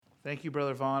Thank you,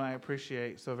 Brother Vaughn. I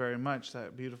appreciate so very much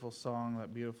that beautiful song,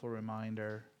 that beautiful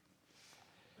reminder.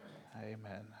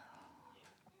 Amen.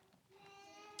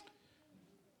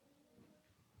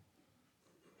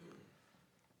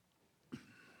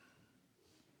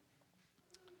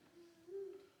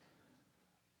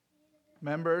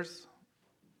 Members,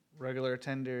 regular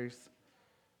attenders,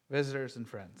 visitors, and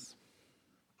friends.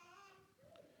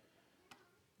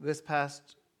 This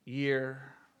past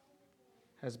year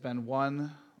has been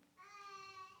one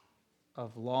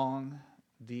of long,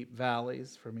 deep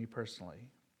valleys for me personally.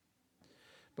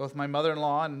 Both my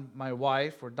mother-in-law and my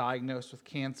wife were diagnosed with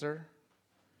cancer,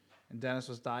 and Dennis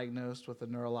was diagnosed with a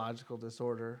neurological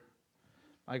disorder.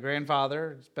 My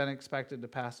grandfather has been expected to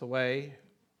pass away.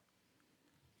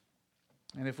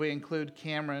 And if we include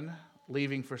Cameron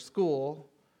leaving for school,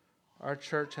 our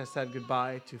church has said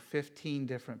goodbye to 15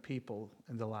 different people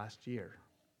in the last year.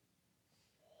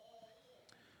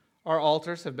 Our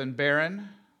altars have been barren.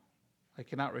 I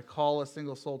cannot recall a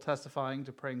single soul testifying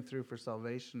to praying through for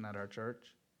salvation at our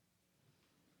church.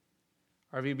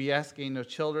 Our VBS gained no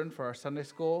children for our Sunday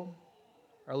school.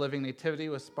 Our Living Nativity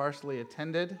was sparsely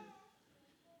attended.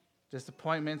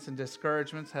 Disappointments and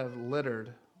discouragements have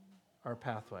littered our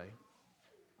pathway.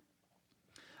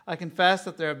 I confess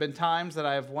that there have been times that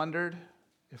I have wondered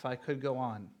if I could go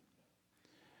on.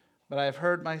 But I have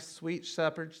heard my sweet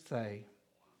shepherd say,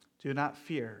 "Do not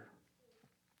fear.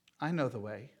 I know the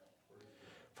way.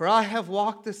 For I have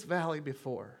walked this valley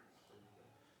before."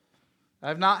 I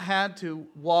have not had to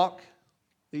walk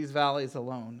these valleys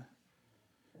alone.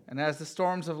 And as the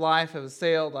storms of life have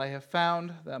assailed, I have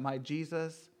found that my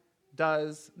Jesus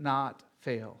does not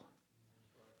fail.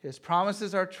 His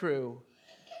promises are true,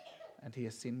 and he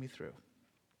has seen me through.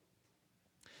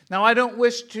 Now, I don't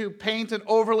wish to paint an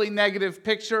overly negative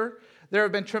picture. There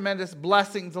have been tremendous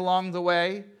blessings along the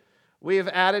way. We have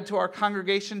added to our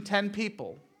congregation 10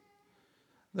 people.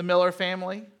 The Miller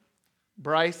family,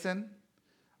 Bryson,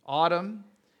 Autumn,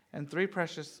 and 3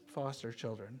 precious foster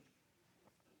children.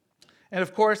 And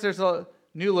of course, there's a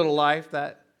new little life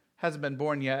that hasn't been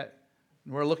born yet.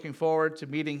 And we're looking forward to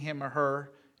meeting him or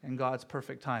her in God's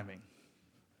perfect timing.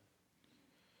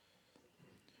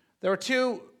 There were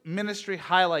 2 ministry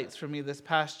highlights for me this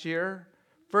past year.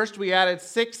 First, we added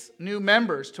 6 new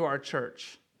members to our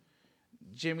church.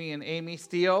 Jimmy and Amy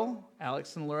Steele,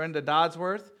 Alex and Lorinda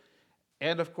Dodsworth,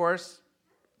 and of course,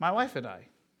 my wife and I.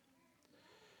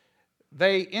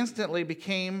 They instantly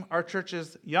became our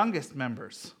church's youngest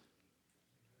members.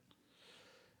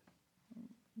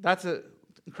 That's an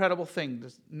incredible thing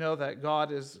to know that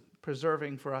God is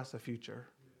preserving for us a future.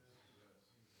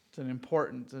 It's an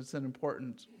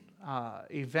important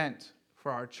event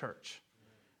for our church.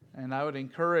 And I would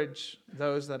encourage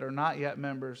those that are not yet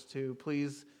members to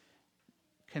please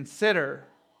consider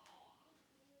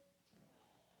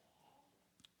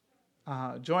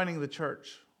joining the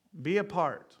church. Be a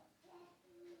part.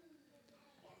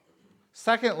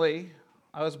 Secondly,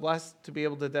 I was blessed to be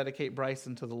able to dedicate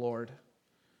Bryson to the Lord.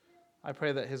 I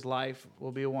pray that his life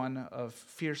will be one of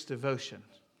fierce devotion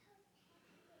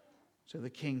to the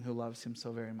King who loves him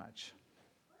so very much.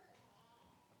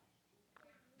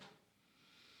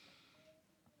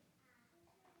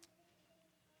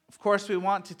 Of course, we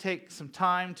want to take some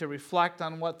time to reflect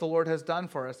on what the Lord has done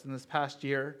for us in this past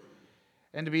year.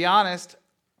 And to be honest,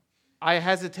 I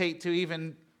hesitate to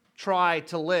even try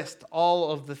to list all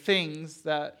of the things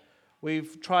that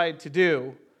we've tried to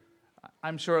do.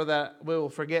 I'm sure that we will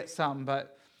forget some,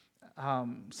 but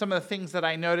some of the things that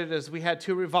I noted is we had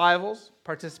 2 revivals,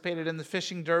 participated in the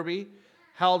fishing derby,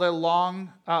 held a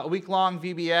week-long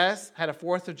VBS, had a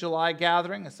 4th of July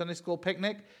gathering, a Sunday school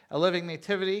picnic, a Living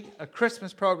Nativity, a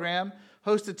Christmas program,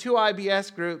 hosted 2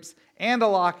 IBS groups, and a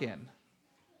lock-in.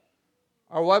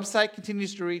 Our website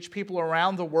continues to reach people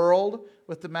around the world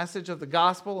with the message of the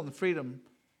gospel and the freedom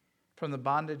from the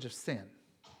bondage of sin.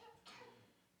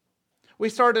 We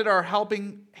started our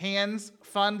Helping Hands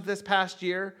Fund this past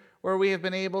year, where we have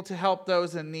been able to help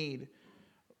those in need.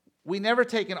 We never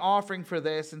take an offering for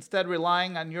this, instead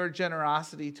relying on your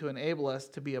generosity to enable us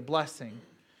to be a blessing.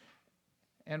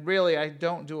 And really, I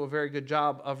don't do a very good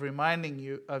job of reminding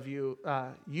you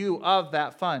of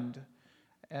that fund.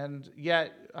 And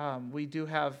yet, we do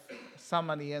have some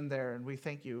money in there, and we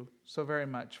thank you so very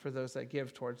much for those that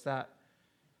give towards that.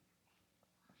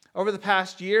 Over the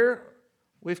past year,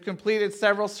 we've completed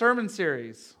several sermon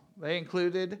series. They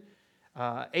included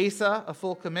Asa, A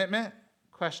Full Commitment,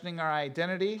 Questioning Our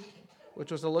Identity,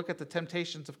 which was a look at the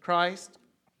temptations of Christ.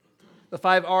 The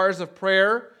 5 R's of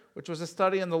Prayer, which was a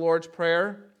study in the Lord's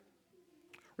Prayer.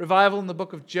 Revival in the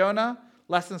book of Jonah,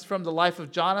 Lessons from the Life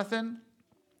of Jonathan.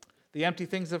 The Empty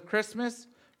Things of Christmas,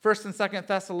 1st and 2nd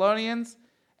Thessalonians,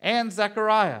 and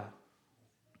Zechariah.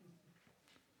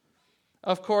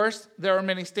 Of course, there are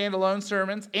many standalone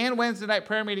sermons and Wednesday night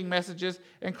prayer meeting messages,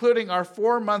 including our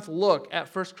 4-month look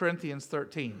at 1 Corinthians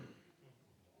 13.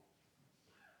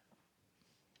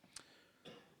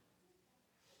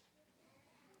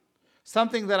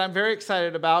 Something that I'm very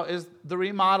excited about is the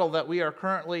remodel that we are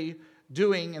currently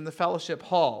doing in the fellowship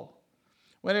hall.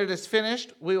 When it is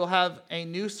finished, we will have a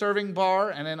new serving bar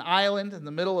and an island in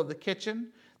the middle of the kitchen.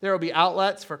 There will be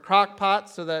outlets for crock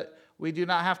pots so that we do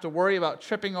not have to worry about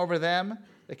tripping over them.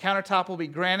 The countertop will be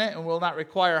granite and will not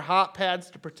require hot pads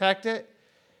to protect it.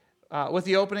 With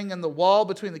the opening in the wall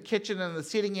between the kitchen and the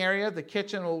seating area, the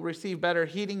kitchen will receive better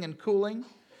heating and cooling.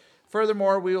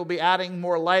 Furthermore, we will be adding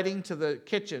more lighting to the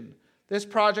kitchen. This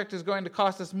project is going to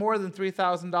cost us more than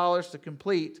 $3,000 to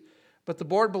complete, but the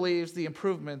board believes the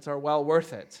improvements are well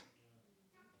worth it.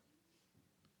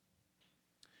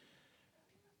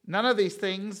 None of these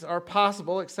things are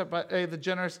possible except by the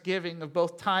generous giving of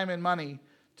both time and money.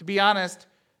 To be honest,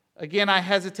 again, I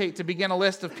hesitate to begin a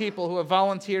list of people who have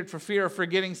volunteered for fear of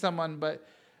forgetting someone, but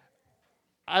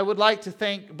I would like to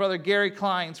thank Brother Gary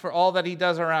Kleins for all that he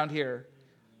does around here.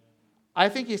 I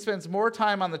think he spends more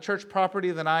time on the church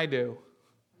property than I do.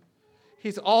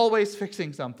 He's always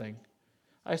fixing something.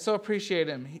 I so appreciate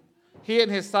him. He and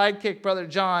his sidekick, Brother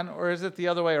John, or is it the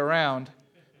other way around,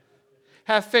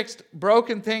 have fixed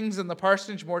broken things in the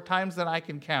parsonage more times than I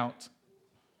can count.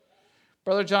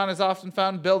 Brother John is often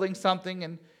found building something,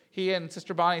 and he and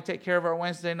Sister Bonnie take care of our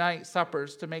Wednesday night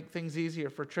suppers to make things easier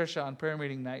for Tricia on prayer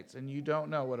meeting nights, and you don't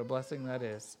know what a blessing that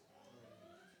is.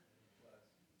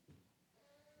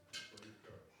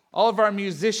 All of our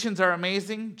musicians are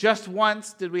amazing. Just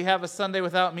once did we have a Sunday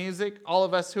without music. All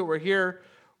of us who were here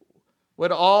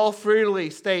would all freely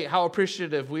state how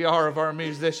appreciative we are of our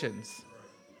musicians.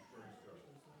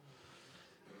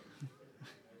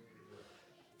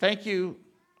 Thank you,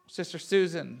 Sister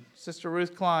Susan, Sister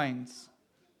Ruth Kleins,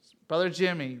 Brother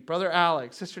Jimmy, Brother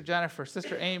Alex, Sister Jennifer,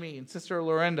 Sister Amy, and Sister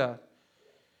Lorinda.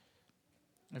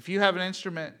 If you have an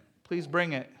instrument, please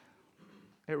bring it.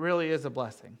 It really is a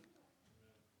blessing.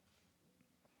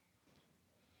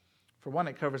 For one,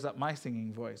 it covers up my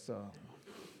singing voice. So,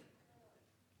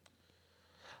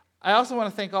 I also want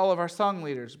to thank all of our song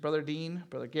leaders, Brother Dean,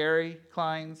 Brother Gary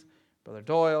Kleins, Brother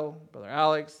Doyle, Brother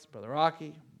Alex, Brother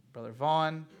Rocky, Brother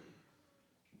Vaughn,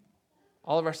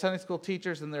 all of our Sunday school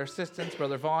teachers and their assistants,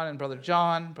 Brother Vaughn and Brother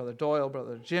John, Brother Doyle,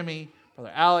 Brother Jimmy,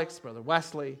 Brother Alex, Brother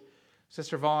Wesley,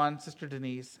 Sister Vaughn, Sister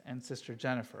Denise, and Sister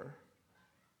Jennifer.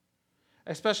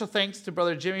 A special thanks to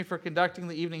Brother Jimmy for conducting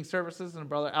the evening services, and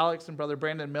Brother Alex and Brother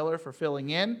Brandon Miller for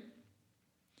filling in.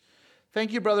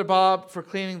 Thank you, Brother Bob, for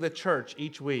cleaning the church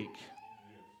each week.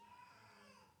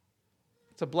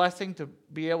 It's a blessing to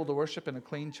be able to worship in a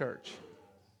clean church.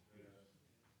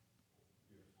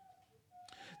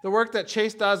 The work that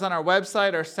Chase does on our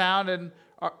website, our sound and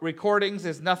our recordings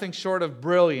is nothing short of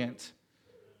brilliant.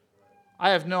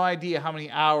 I have no idea how many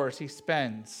hours he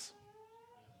spends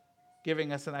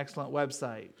giving us an excellent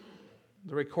website,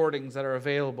 the recordings that are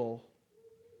available.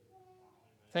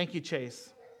 Thank you,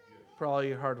 Chase, for all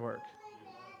your hard work.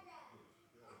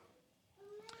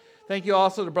 Thank you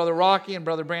also to Brother Rocky and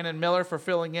Brother Brandon Miller for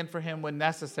filling in for him when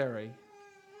necessary.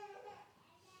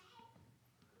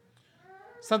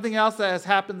 Something else that has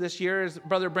happened this year is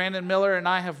Brother Brandon Miller and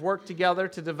I have worked together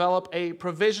to develop a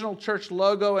provisional church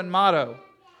logo and motto.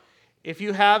 If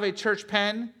you have a church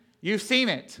pen, you've seen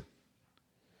it.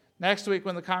 Next week,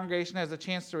 when the congregation has a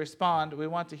chance to respond, we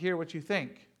want to hear what you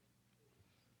think.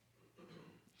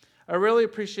 I really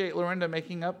appreciate Lorinda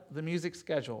making up the music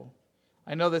schedule.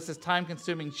 I know this is a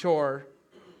time-consuming chore.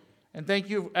 And thank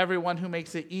you, everyone who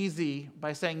makes it easy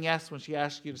by saying yes when she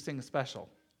asks you to sing a special.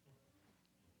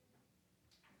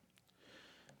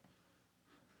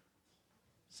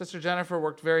 Sister Jennifer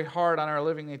worked very hard on our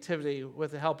Living Nativity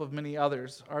with the help of many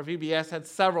others. Our VBS had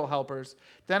several helpers.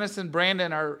 Dennis and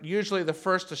Brandon are usually the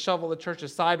first to shovel the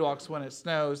church's sidewalks when it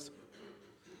snows.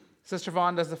 Sister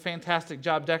Vaughn does a fantastic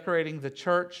job decorating the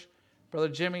church. Brother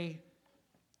Jimmy,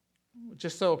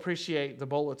 just so appreciate the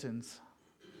bulletins,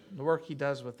 the work he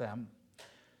does with them.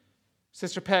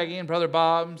 Sister Peggy and Brother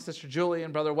Bob, Sister Julie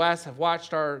and Brother Wes have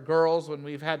watched our girls when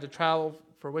we've had to travel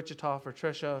for Wichita for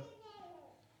Tricia.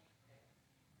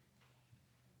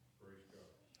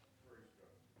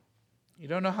 You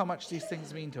don't know how much these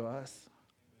things mean to us.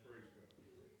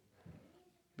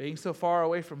 Being so far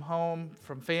away from home,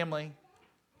 from family,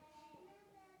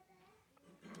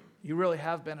 you really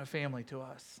have been a family to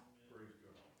us.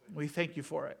 We thank you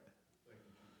for it.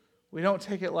 We don't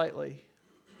take it lightly.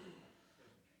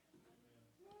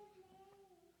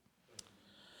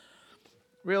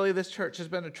 Really, this church has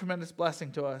been a tremendous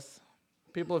blessing to us.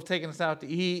 People have taken us out to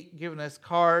eat, given us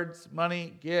cards,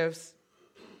 money, gifts.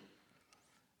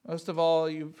 Most of all,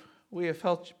 we have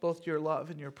felt both your love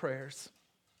and your prayers.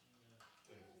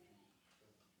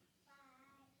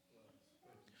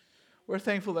 We're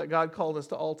thankful that God called us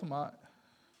to Altamont.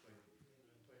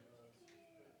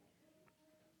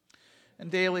 And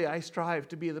daily I strive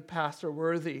to be the pastor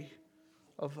worthy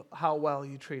of how well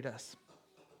you treat us.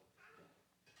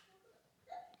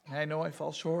 And I know I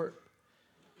fall short.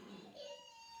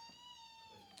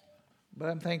 But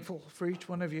I'm thankful for each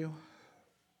one of you.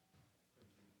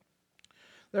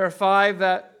 There are 5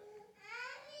 that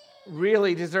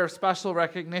really deserve special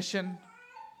recognition.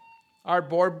 Our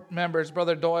board members,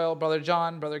 Brother Doyle, Brother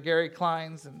John, Brother Gary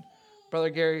Kleins, and Brother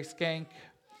Gary Skank,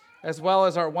 as well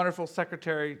as our wonderful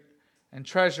secretary and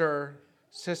treasurer,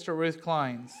 Sister Ruth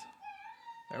Kleins.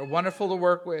 They're wonderful to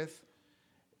work with.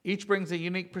 Each brings a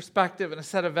unique perspective and a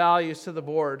set of values to the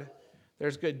board.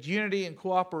 There's good unity and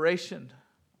cooperation.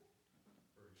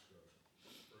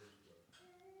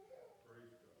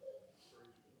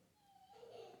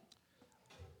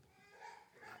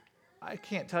 I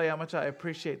can't tell you how much I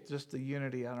appreciate just the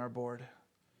unity on our board.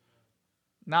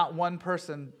 Not one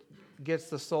person gets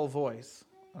the sole voice.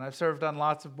 And I've served on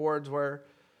lots of boards where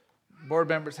board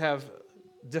members have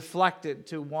deflected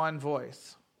to one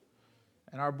voice.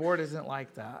 And our board isn't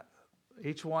like that.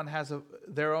 Each one has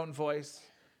their own voice.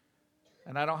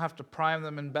 And I don't have to prime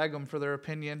them and beg them for their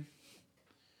opinion.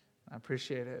 I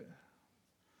appreciate it.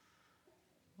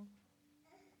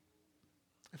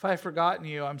 If I've forgotten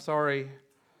you, I'm sorry.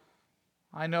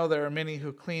 I know there are many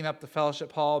who clean up the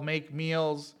fellowship hall, make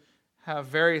meals, have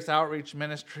various outreach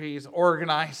ministries,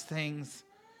 organize things.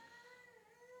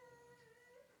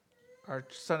 Our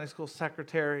Sunday school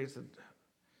secretaries and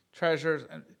treasurers,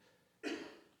 and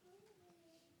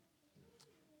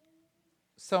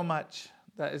so much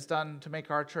that is done to make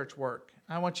our church work.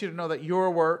 I want you to know that your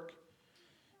work,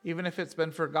 even if it's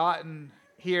been forgotten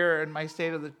here in my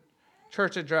State of the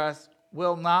Church address,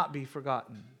 will not be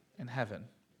forgotten in heaven.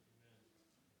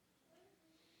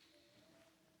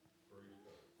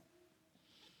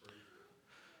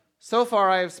 So far,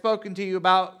 I have spoken to you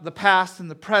about the past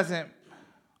and the present,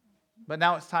 but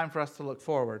now it's time for us to look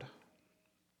forward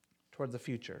toward the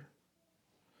future.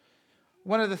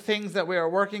 One of the things that we are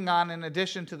working on, in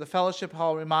addition to the fellowship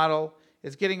hall remodel,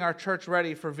 is getting our church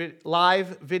ready for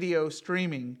live video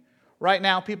streaming. Right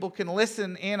now, people can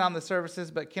listen in on the services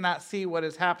but cannot see what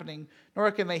is happening,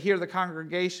 nor can they hear the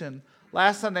congregation.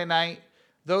 Last Sunday night,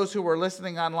 those who were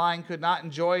listening online could not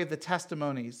enjoy the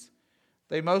testimonies.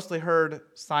 They mostly heard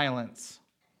silence.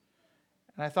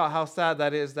 And I thought how sad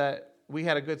that is that we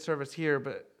had a good service here,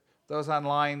 but those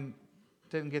online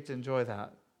didn't get to enjoy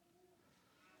that.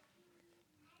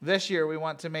 This year, we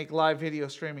want to make live video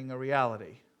streaming a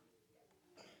reality.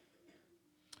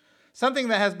 Something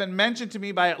that has been mentioned to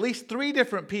me by at least 3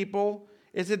 different people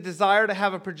is a desire to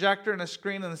have a projector and a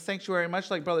screen in the sanctuary, much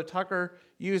like Brother Tucker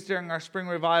used during our spring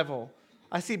revival.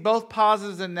 I see both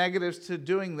positives and negatives to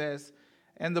doing this,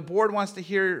 and the board wants to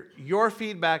hear your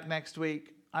feedback next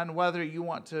week on whether you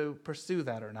want to pursue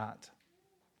that or not.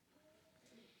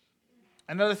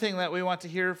 Another thing that we want to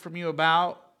hear from you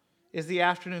about is the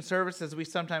afternoon services we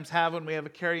sometimes have when we have a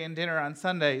carry-in dinner on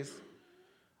Sundays.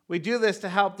 We do this to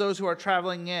help those who are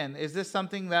traveling in. Is this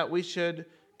something that we should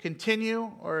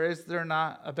continue, or is there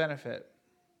not a benefit?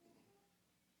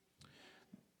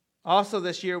 Also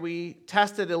this year, we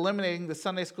tested eliminating the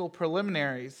Sunday school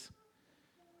preliminaries.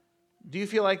 Do you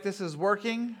feel like this is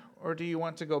working, or do you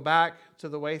want to go back to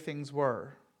the way things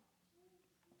were?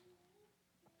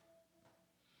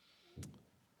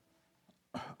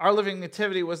 Our Living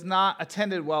Nativity was not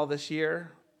attended well this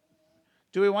year.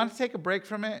 Do we want to take a break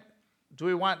from it? Do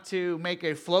we want to make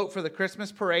a float for the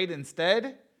Christmas parade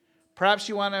instead? Perhaps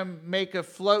you want to make a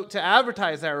float to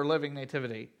advertise our Living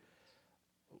Nativity.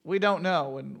 We don't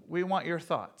know, and we want your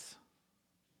thoughts.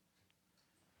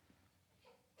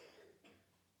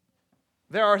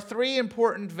 There are 3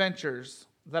 important ventures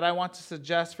that I want to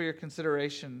suggest for your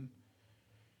consideration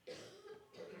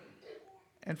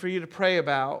and for you to pray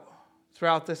about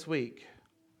throughout this week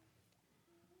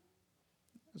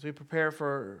as we prepare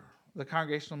for the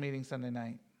congregational meeting Sunday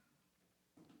night.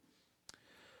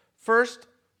 First,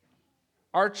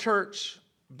 our church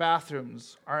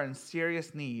bathrooms are in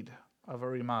serious need of a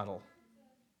remodel.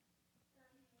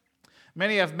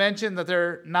 Many have mentioned that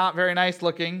they're not very nice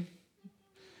looking,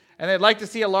 and they'd like to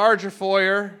see a larger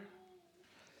foyer.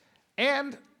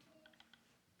 And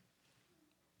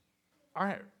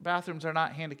our bathrooms are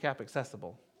not handicap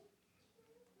accessible.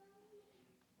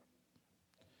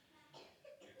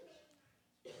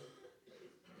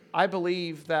 I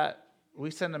believe that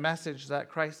we send a message that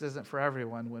Christ isn't for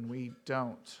everyone when we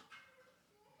don't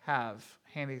have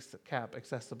handicap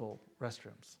accessible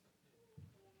restrooms.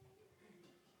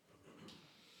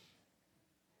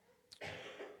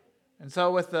 And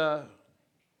so with the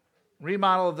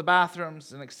remodel of the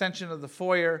bathrooms, an extension of the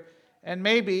foyer, and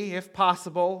maybe, if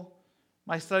possible,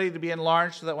 my study to be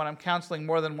enlarged so that when I'm counseling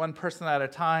more than one person at a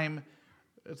time,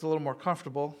 it's a little more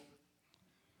comfortable.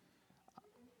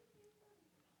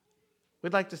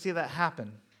 We'd like to see that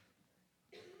happen.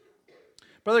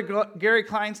 Brother Gary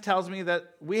Kleins tells me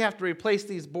that we have to replace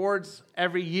these boards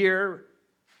every year,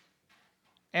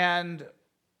 and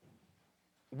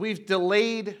we've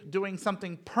delayed doing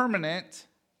something permanent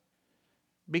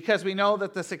because we know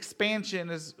that this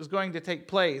expansion is going to take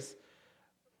place.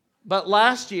 But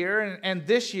last year and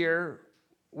this year,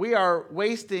 we are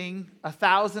wasting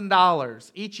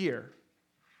 $1,000 each year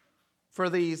for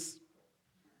these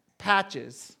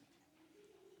patches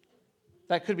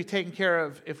that could be taken care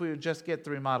of if we would just get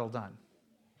the remodel done.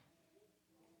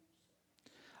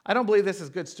 I don't believe this is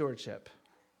good stewardship.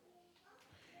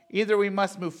 Either we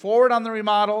must move forward on the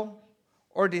remodel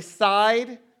or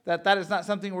decide that that is not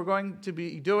something we're going to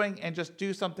be doing and just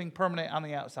do something permanent on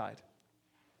the outside.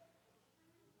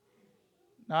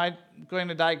 Now, I'm going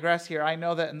to digress here. I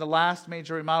know that in the last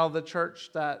major remodel of the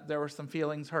church that there were some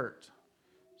feelings hurt.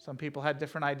 Some people had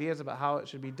different ideas about how it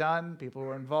should be done. People who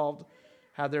were involved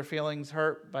had their feelings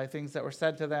hurt by things that were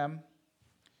said to them.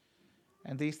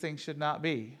 And these things should not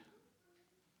be.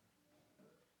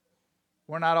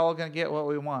 We're not all going to get what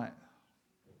we want.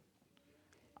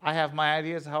 I have my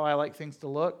ideas of how I like things to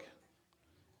look,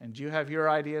 and you have your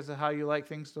ideas of how you like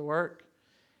things to work,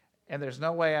 and there's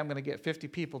no way I'm going to get 50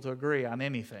 people to agree on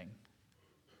anything.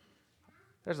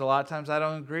 There's a lot of times I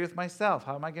don't agree with myself.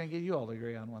 How am I going to get you all to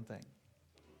agree on one thing?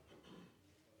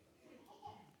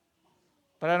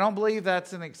 But I don't believe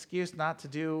that's an excuse not to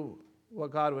do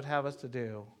what God would have us to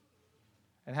do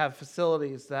and have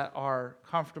facilities that are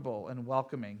comfortable and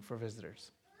welcoming for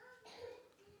visitors.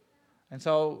 And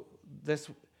so this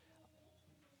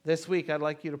week, I'd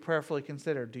like you to prayerfully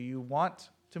consider, do you want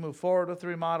to move forward with the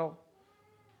remodel,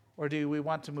 or do we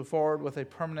want to move forward with a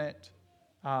permanent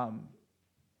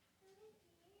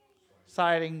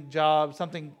siding job,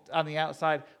 something on the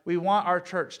outside? We want our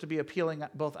church to be appealing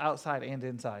both outside and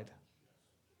inside.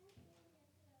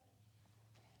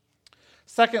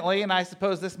 Secondly, and I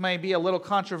suppose this may be a little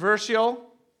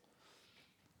controversial,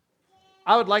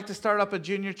 I would like to start up a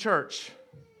junior church.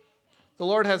 The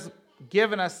Lord has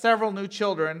given us several new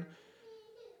children,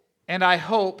 and I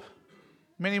hope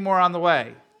many more on the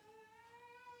way.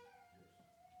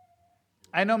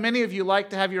 I know many of you like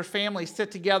to have your family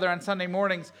sit together on Sunday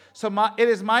mornings, so it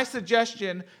is my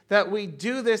suggestion that we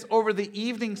do this over the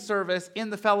evening service in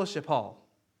the fellowship hall.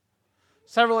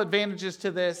 Several advantages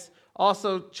to this.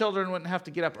 Also, children wouldn't have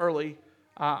to get up early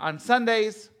on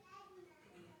Sundays.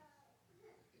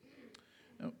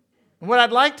 What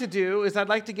I'd like to do is I'd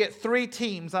like to get 3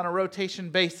 teams on a rotation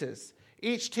basis.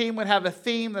 Each team would have a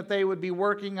theme that they would be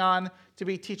working on to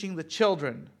be teaching the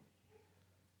children,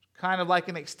 kind of like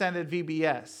an extended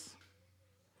VBS.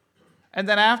 And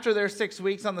then after their 6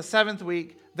 weeks, on the 7th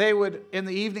week, they would, in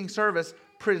the evening service,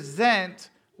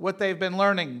 present what they've been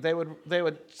learning. They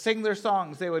would sing their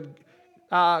songs. They would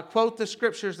quote the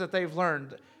scriptures that they've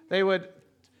learned. They would,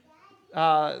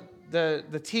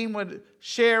 the team would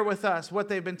share with us what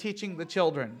they've been teaching the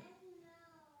children.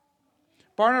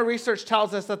 Barna research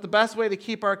tells us that the best way to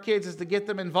keep our kids is to get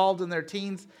them involved in their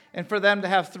teens and for them to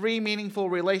have 3 meaningful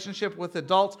relationships with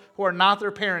adults who are not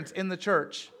their parents in the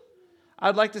church.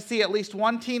 I'd like to see at least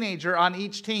 1 teenager on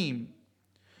each team.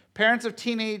 Parents of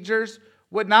teenagers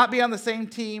would not be on the same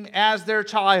team as their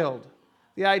child.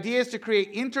 The idea is to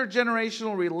create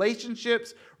intergenerational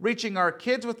relationships, reaching our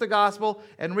kids with the gospel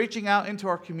and reaching out into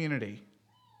our community.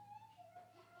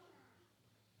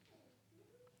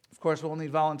 Of course, we'll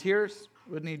need volunteers.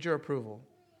 We'll need your approval.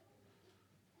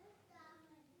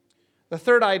 The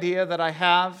third idea that I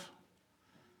have,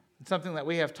 and something that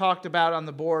we have talked about on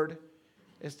the board,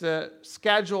 is to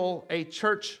schedule a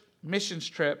church missions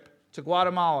trip to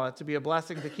Guatemala to be a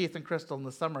blessing to Keith and Crystal in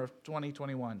the summer of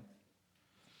 2021.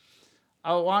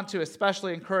 I want to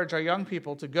especially encourage our young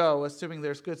people to go, assuming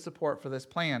there's good support for this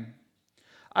plan.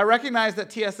 I recognize that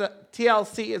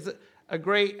TLC is a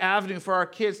great avenue for our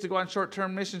kids to go on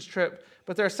short-term missions trip,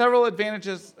 but there are several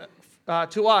advantages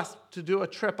to us to do a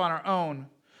trip on our own.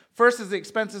 First is the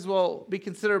expenses will be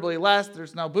considerably less.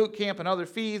 There's no boot camp and other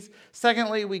fees.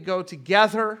 Secondly, we go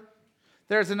together.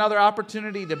 There's another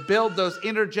opportunity to build those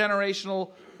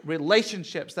intergenerational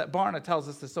relationships that Barna tells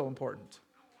us is so important.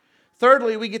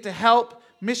 Thirdly, we get to help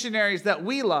missionaries that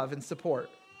we love and support.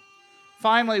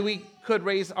 Finally, we could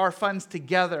raise our funds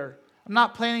together. I'm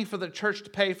not planning for the church to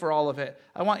pay for all of it.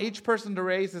 I want each person to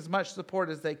raise as much support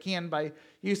as they can by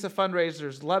use of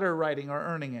fundraisers, letter writing, or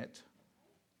earning it.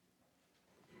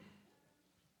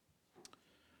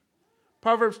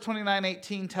 Proverbs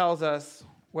 29:18 tells us,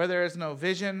 where there is no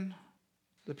vision,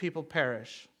 the people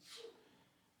perish.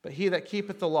 But he that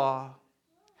keepeth the law,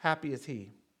 happy is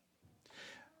he.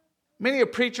 Many a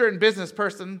preacher and business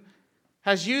person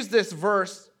has used this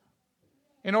verse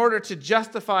in order to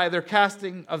justify their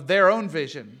casting of their own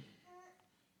vision.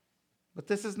 But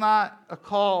this is not a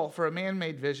call for a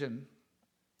man-made vision.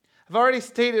 I've already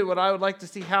stated what I would like to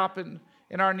see happen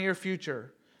in our near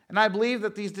future. And I believe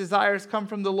that these desires come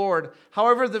from the Lord.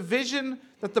 However, the vision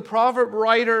that the proverb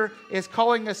writer is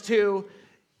calling us to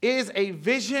is a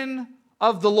vision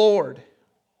of the Lord.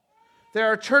 There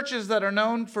are churches that are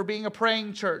known for being a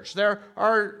praying church. There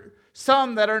are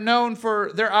some that are known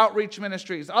for their outreach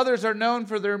ministries. Others are known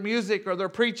for their music or their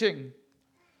preaching.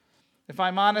 If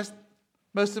I'm honest,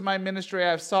 most of my ministry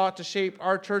I've sought to shape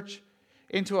our church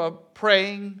into a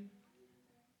praying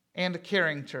and a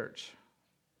caring church.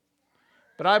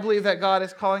 But I believe that God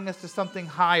is calling us to something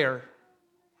higher.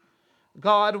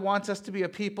 God wants us to be a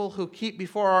people who keep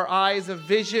before our eyes a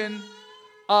vision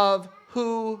of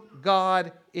who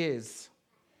God is.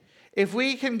 If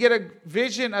we can get a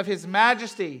vision of His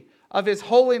majesty, of His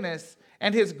holiness,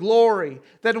 and His glory,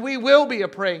 then we will be a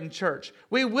praying church.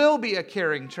 We will be a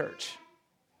caring church.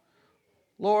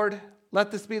 Lord, let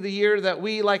this be the year that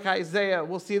we, like Isaiah,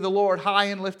 will see the Lord high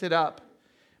and lifted up.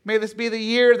 May this be the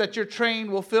year that your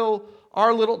train will fill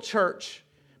our little church.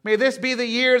 May this be the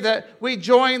year that we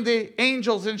join the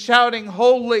angels in shouting,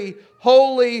 holy,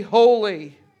 holy,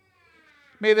 holy.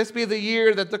 May this be the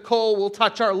year that the coal will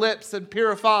touch our lips and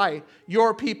purify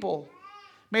your people.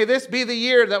 May this be the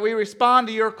year that we respond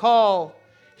to your call.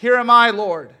 Here am I,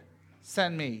 Lord.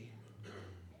 Send me.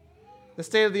 The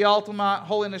state of the Ultimate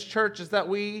Holiness Church is that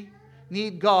we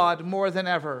need God more than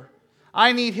ever.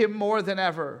 I need Him more than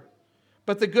ever.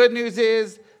 But the good news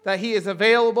is that He is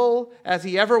available as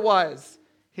He ever was.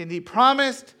 And He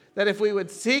promised that if we would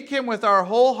seek Him with our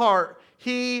whole heart,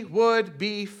 He would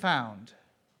be found.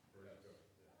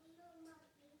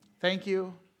 Thank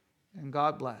you, and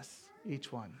God bless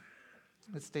each one.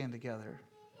 Let's stand together.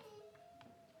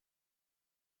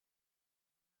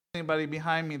 Anybody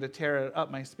behind me to tear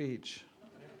up my speech?